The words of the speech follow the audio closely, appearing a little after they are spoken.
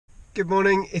Good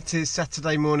morning, it is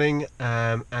Saturday morning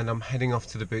and I'm heading off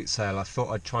to the boot sale. I thought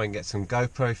I'd try and get some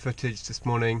GoPro footage this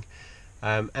morning.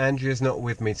 Andrea's not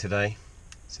with me today,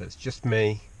 so it's just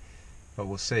me, but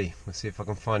we'll see if I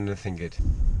can find anything good.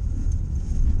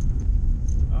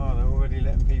 Oh, they're already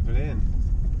letting people in.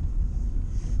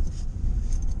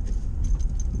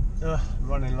 Oh, I'm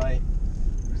running late,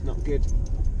 it's not good.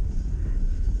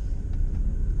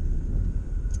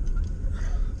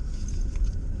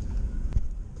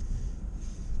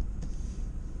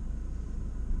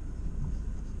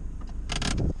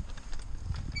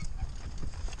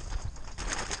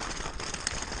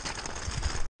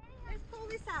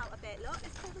 Look,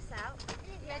 let's pull this out.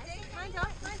 Ready? Mind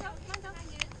up.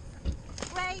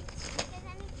 Great.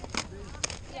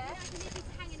 Yeah. I can need you to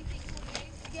hang anything for you.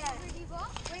 Yeah. Really what?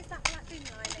 Where's that black bin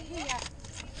liner? Here.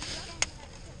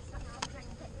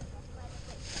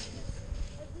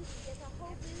 There's a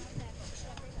whole booth there, but should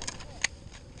I bring it over here?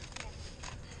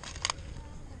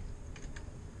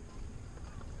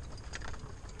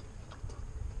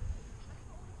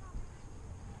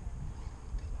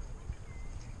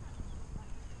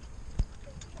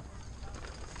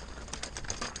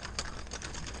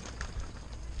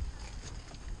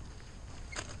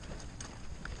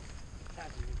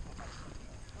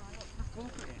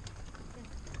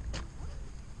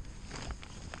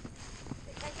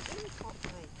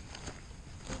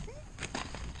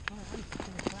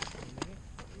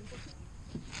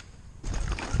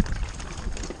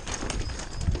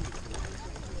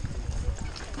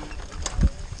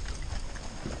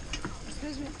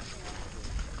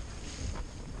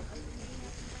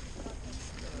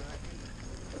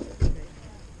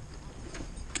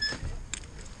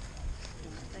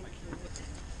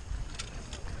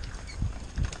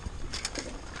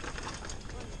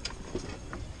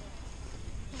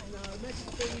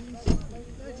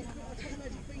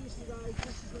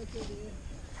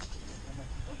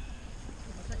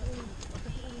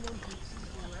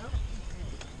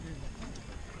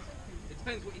 It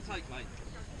depends what you take, mate.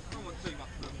 I don't want too much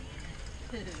of them.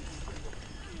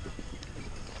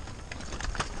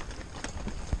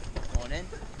 Morning.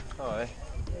 Hi.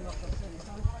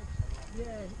 Yeah,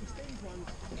 it's these ones.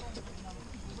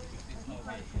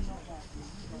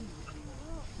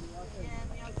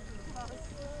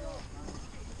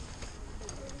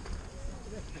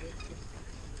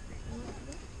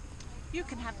 You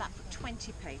can have that for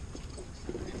 20p.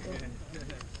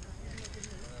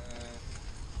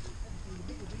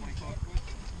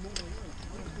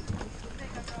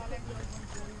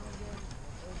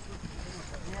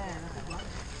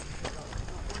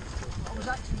 I was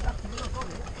actually lucky when I got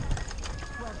it.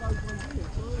 That's where I go ones in it.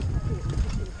 So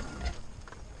I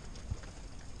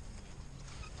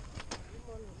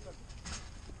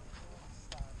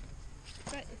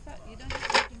But in fact, you don't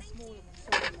have anything smaller than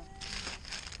smaller.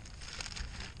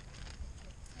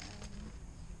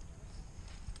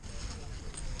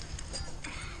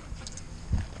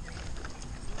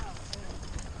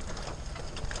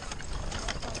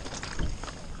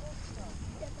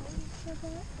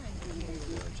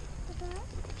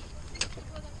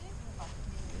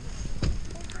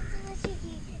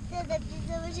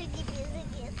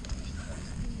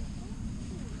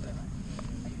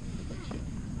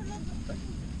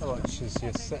 How much is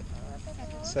your set?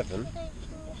 7?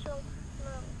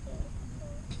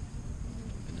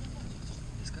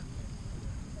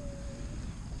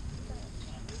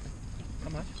 How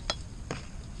much?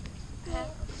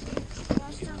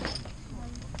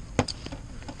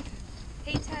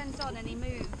 He turns on and he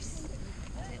moves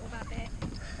a little bit.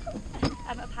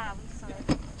 £1, sorry.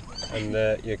 And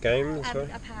your game as well?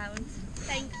 £1.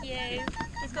 Thank you.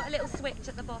 He's got a little switch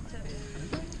at the bottom.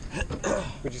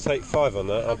 Would you take 5 on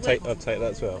that? I'll take that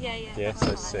as well. Yeah. Yeah,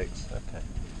 so 6. Okay.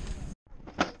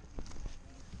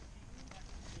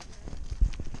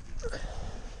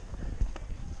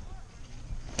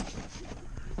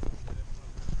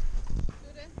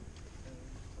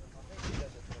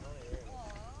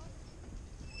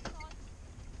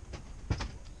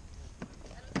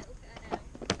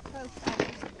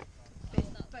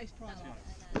 base price.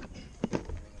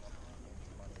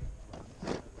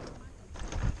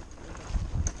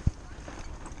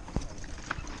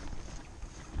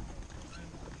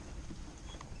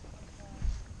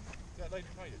 That lady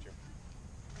pay you, Jim?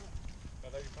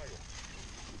 That lady pay you?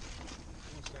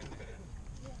 Who's saying that?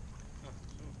 Yeah. Oh,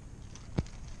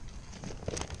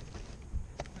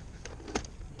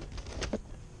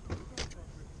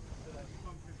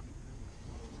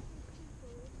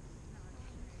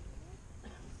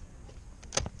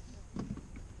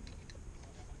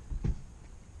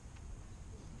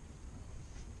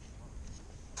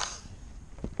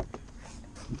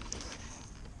 sure.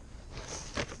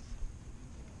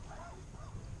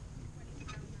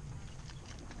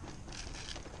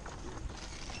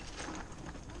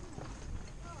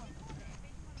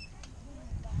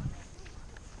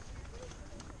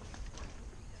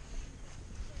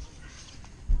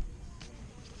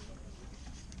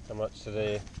 How much are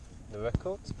the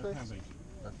records, please? £1 each.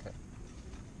 Okay.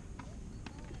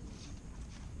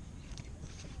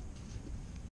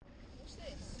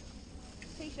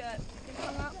 T-shirt. Been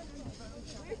hung up.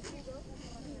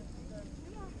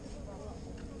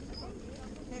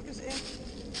 Yeah, goes it in.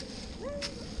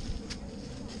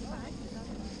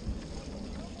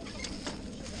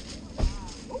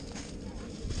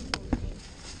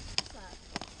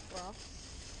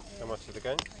 How much are the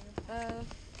games?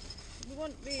 We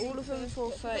want All of them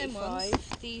for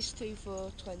 35, these two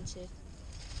for 20.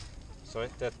 Sorry,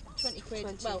 they're 20 quid.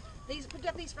 20. Well, these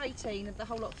for 18 and the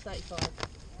whole lot for 35.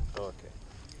 oh, okay.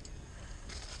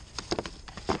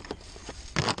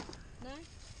 No?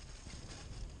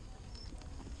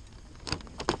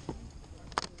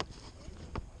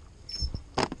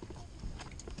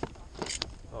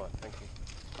 All right, thank you.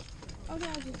 Oh no,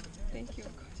 I just thank you.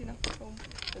 I've got enough at home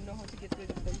and know how to get rid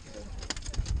of them. So.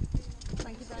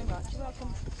 Thank you very much. You're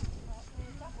welcome.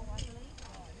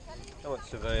 How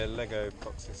much are the Lego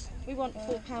boxes? We want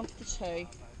 £4 for the two.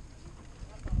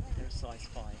 They're a size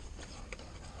 5.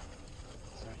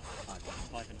 Sorry,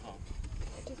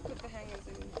 5.5. Just put the hangers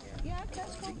in here. Yeah,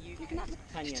 that's fine. You can have them.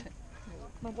 Tanya,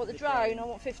 I want the drone. I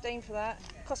want 15 for that.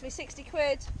 Cost me 60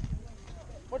 quid.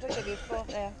 What did I give you for?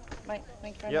 There, mate.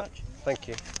 Thank you very Yep, much. thank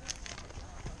you.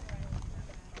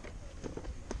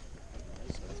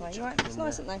 Sorry, you right? It's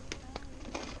nice, isn't they?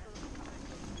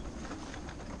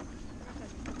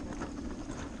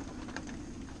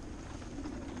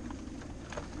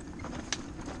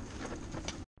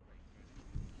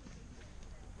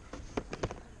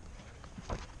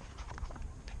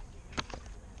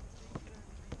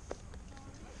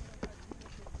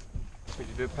 Would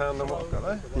you do £1 on what I've got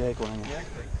there? yeah, go on. Yeah.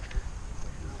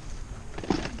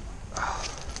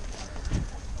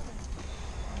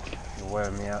 You're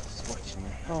wearing me out just watching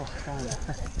you. Oh, damn.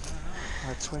 I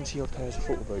had 20 odd pairs of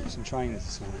football boots and trainers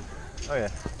this morning. Oh yeah,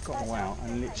 Got them all out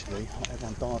and literally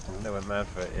everyone dived on they them. went mad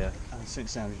for it, yeah. And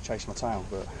since then I've chased my tail,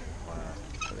 but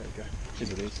there we go. Is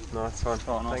what it is. Nice one.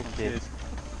 Oh, nice Thank one. you. Cheers.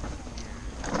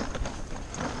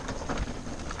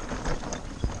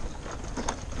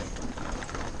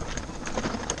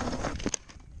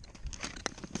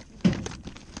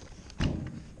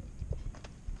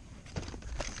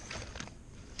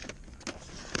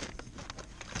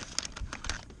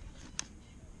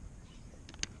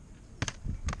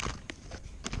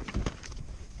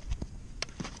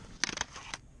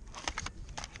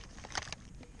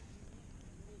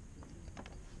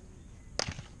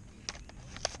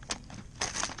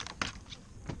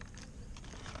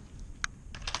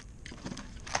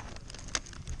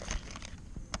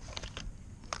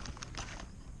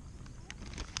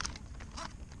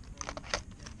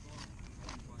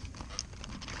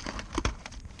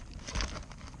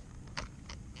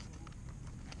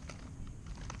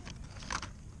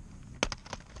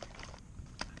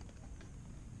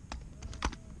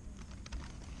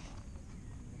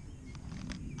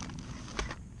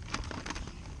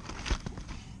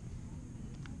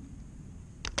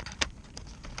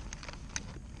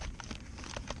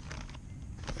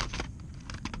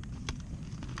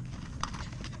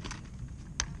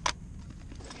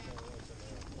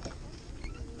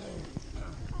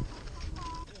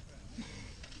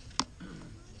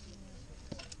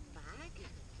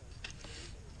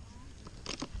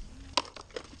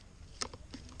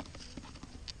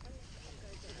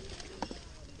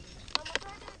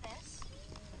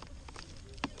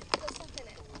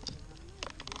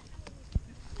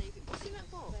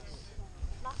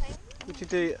 Would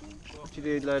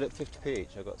you do load at 50p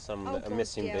each? I've got some that are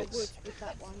missing bits. With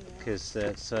that one, yeah. Because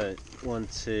so 1,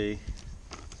 2,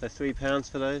 so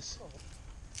 £3 for those.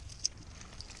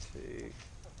 2,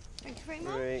 Thank you very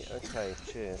much. 3. Okay,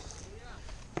 cheers.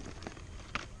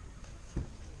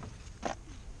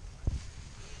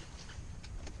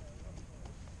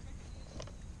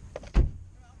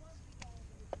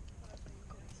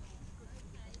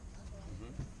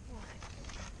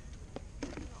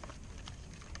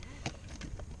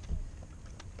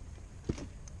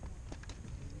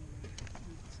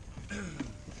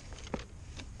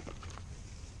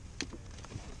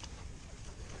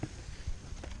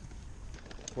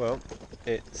 Well,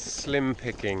 it's slim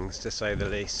pickings to say the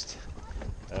least.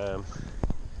 Got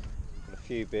a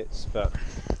few bits, but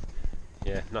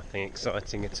yeah, nothing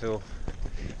exciting at all.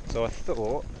 So I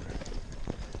thought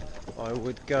I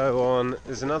would go on.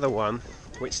 There's another one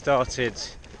which started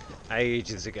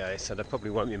ages ago, so there probably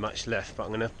won't be much left, but I'm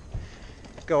going to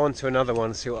go on to another one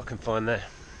and see what I can find there.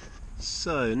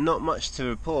 So, not much to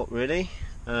report really.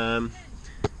 That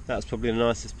was probably the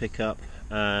nicest pickup.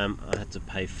 I had to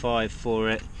pay £5 for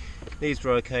it. These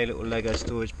were okay little Lego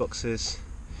storage boxes.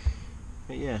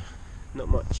 But yeah, not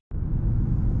much.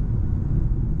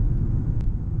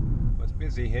 Well, it's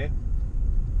busy here,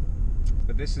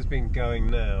 but this has been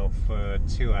going now for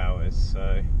 2 hours,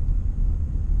 so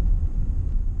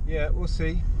yeah, we'll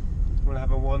see. We'll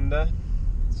have a wander,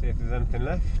 see if there's anything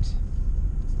left.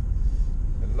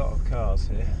 A lot of cars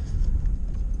here.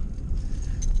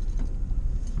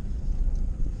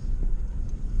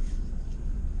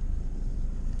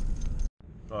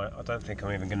 Right, I don't think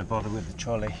I'm even going to bother with the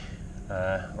trolley.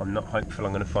 I'm not hopeful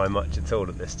I'm going to find much at all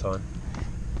at this time,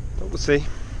 but we'll see.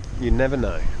 You never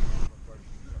know.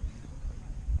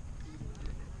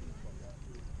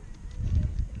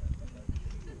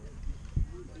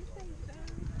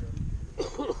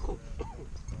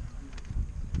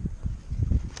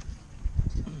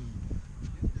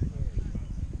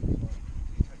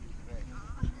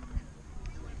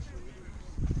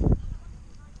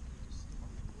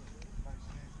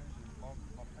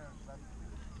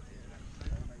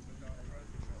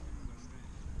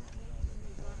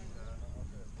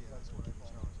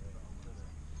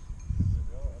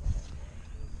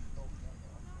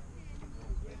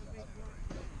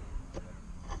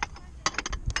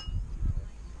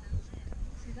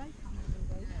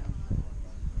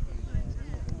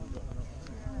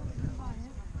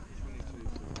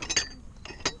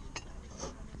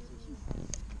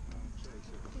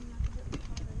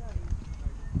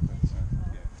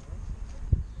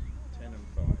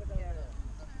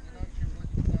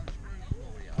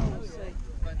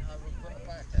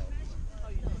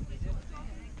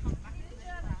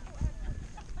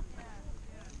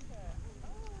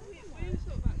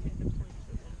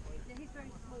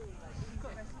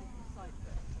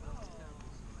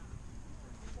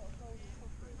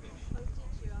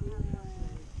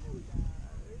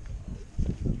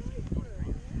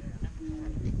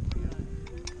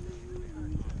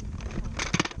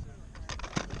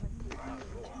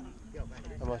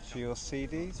 How much are your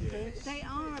CDs, please? They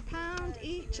are £1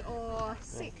 each, or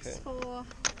 6 Okay. for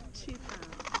 £2.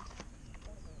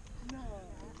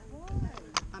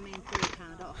 I mean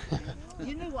 £3 off.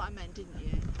 You knew what I meant, didn't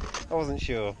you? I wasn't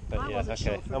sure, but I yeah, wasn't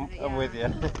okay. sure for a minute, I'm with you.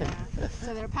 Yeah.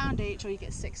 So they're £1 each, or you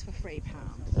get 6 for £3,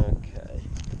 Okay.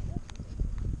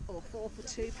 or 4 for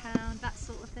 £2, that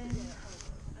sort of thing.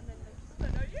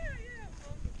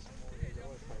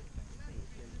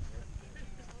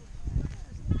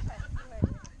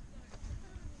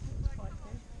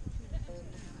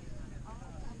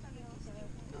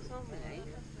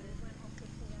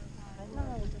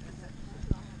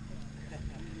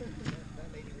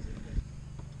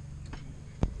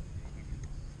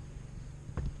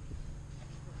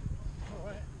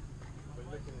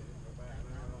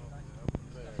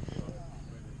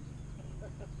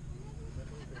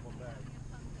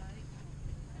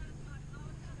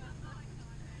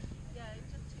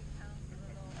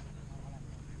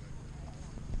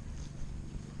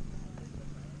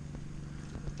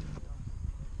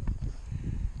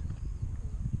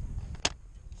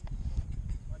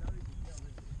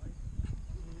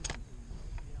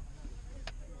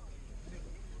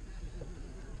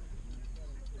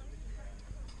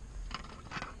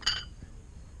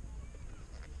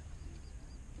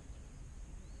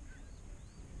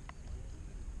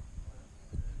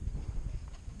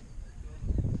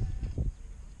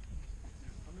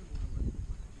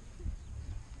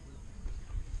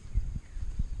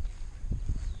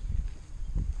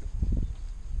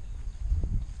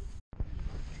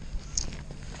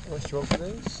 How much do you want for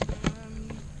these? £2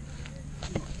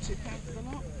 for the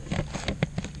lot.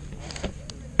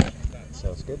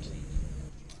 Sounds good.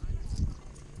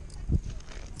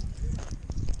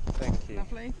 Thank you.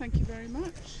 Lovely, thank you very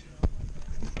much.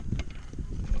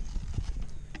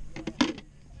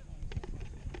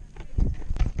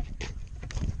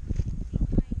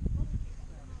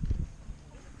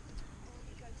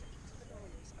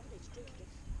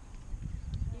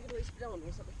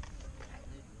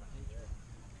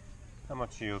 How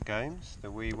much are your games?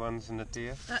 The wee ones and the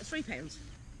deer? £3.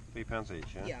 £3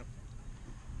 each, yeah? Yeah.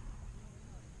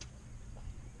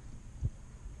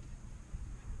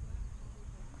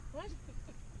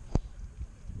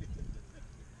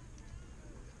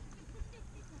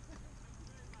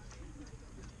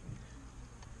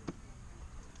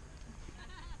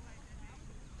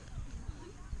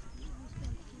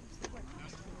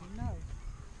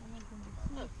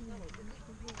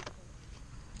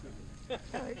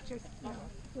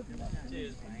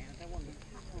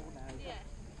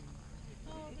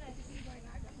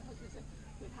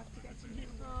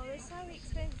 Oh, they're so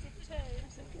expensive too.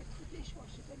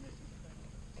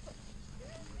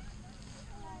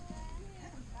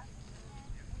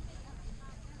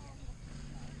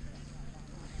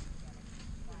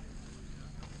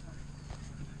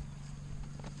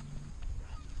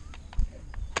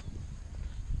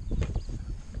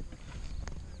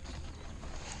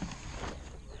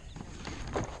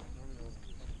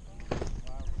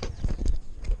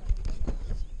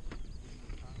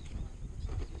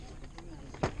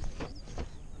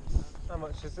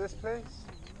 much is this, please?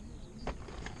 For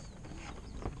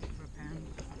a pound.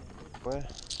 Where?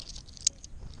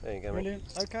 There you go, mate. Brilliant.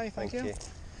 Okay, thank you. Got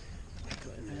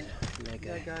in there.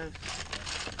 Lego. Lego.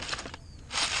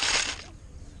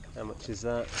 How much is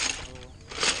that?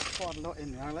 Quite a lot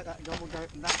in there. I'll let that go. We'll go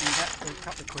that and that for a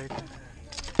couple of quid.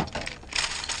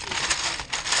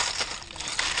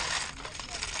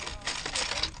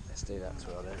 Let's do that as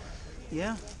well then.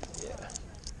 Yeah? Yeah.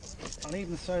 I'll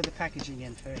even throw the packaging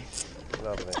in for you.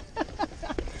 Lovely.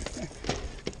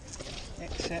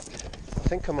 Except... I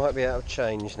think I might be out of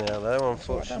change now though,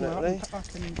 unfortunately. I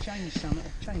can change some.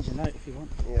 Change the note if you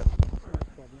want. Yeah. No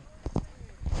problem.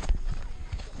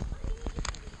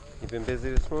 You've been busy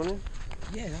this morning?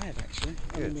 Yeah, I have actually.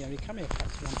 I Good. mean, we only come here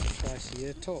perhaps once or twice a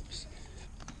year, tops.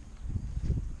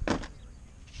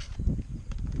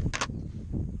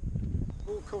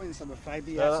 All coins, I'm afraid,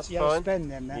 but No, that's you have to fine.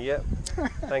 spend them now. Yep.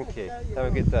 Thank you. Have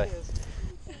a good day.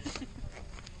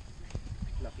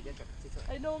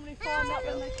 They normally find that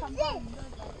when they come home,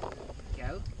 don't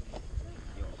they?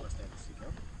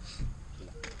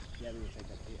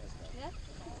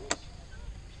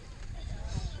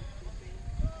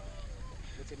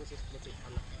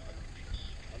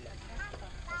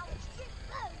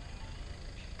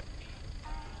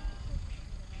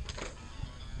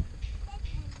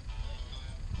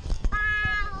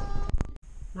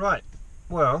 Right,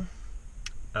 well,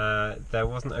 there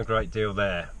wasn't a great deal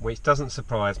there, which doesn't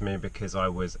surprise me because I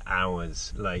was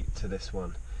hours late to this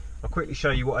one. I'll quickly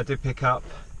show you what I did pick up.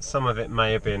 Some of it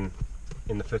may have been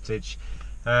in the footage.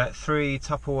 3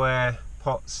 Tupperware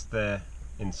pots, they're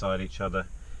inside each other.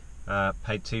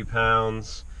 Paid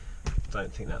 £2.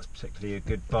 Don't think that's particularly a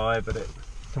good buy, but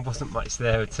there wasn't much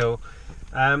there at all.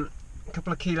 A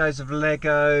couple of kilos of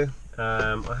Lego.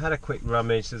 I had a quick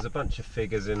rummage, there's a bunch of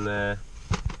figures in there.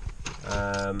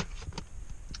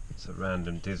 It's a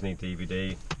random Disney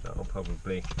DVD that I'll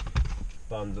probably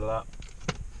bundle up.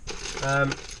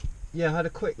 Yeah, I had a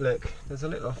quick look. There's a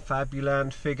little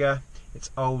Fabuland figure.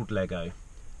 It's old Lego.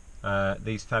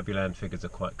 These Fabuland figures are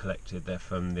quite collected. They're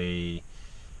from the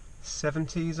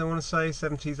 70s, I want to say,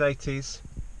 70s, 80s.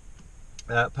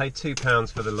 Paid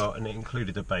 £2 for the lot, and it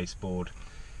included a baseboard.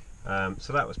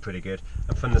 So that was pretty good.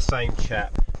 And from the same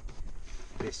chap,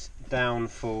 this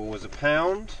Downfall was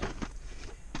 £1.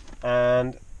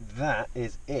 And that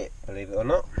is it, believe it or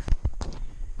not.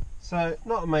 So,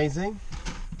 not amazing.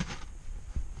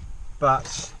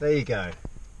 But, there you go.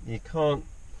 You can't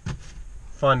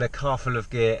find a car full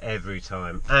of gear every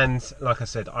time. And, like I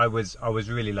said, I was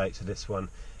really late to this one.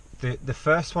 The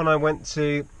first one I went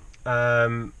to,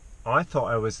 I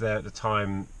thought I was there at the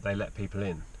time they let people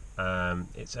in.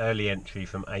 It's early entry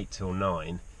from 8 till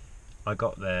 9. I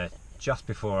got there just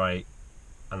before 8,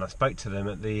 and I spoke to them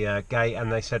at the gate, and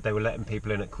they said they were letting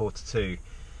people in at 1:45.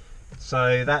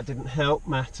 So that didn't help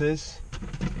matters.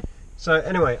 So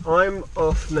anyway, I'm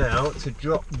off now to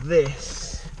drop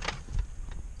this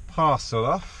parcel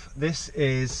off. This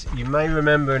is, you may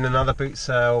remember in another boot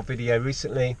sale video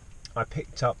recently, I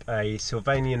picked up a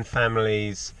Sylvanian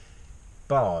family's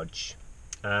barge.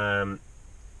 I've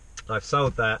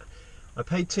sold that. I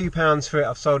paid £2 for it.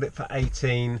 I've sold it for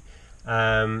 18.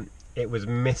 It was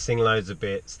missing loads of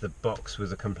bits. The box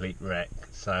was a complete wreck,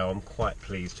 so I'm quite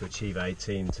pleased to achieve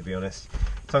 18, to be honest.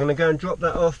 So I'm going to go and drop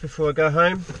that off before I go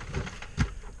home,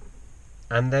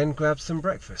 and then grab some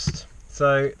breakfast.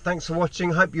 So thanks for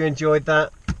watching. Hope you enjoyed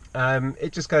that.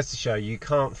 It just goes to show you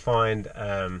can't find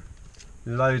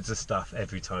loads of stuff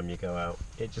every time you go out.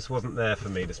 It just wasn't there for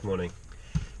me this morning,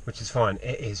 which is fine.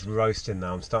 It is roasting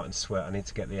though. I'm starting to sweat. I need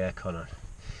to get the aircon on.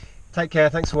 Take care.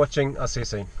 Thanks for watching. I'll see you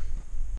soon.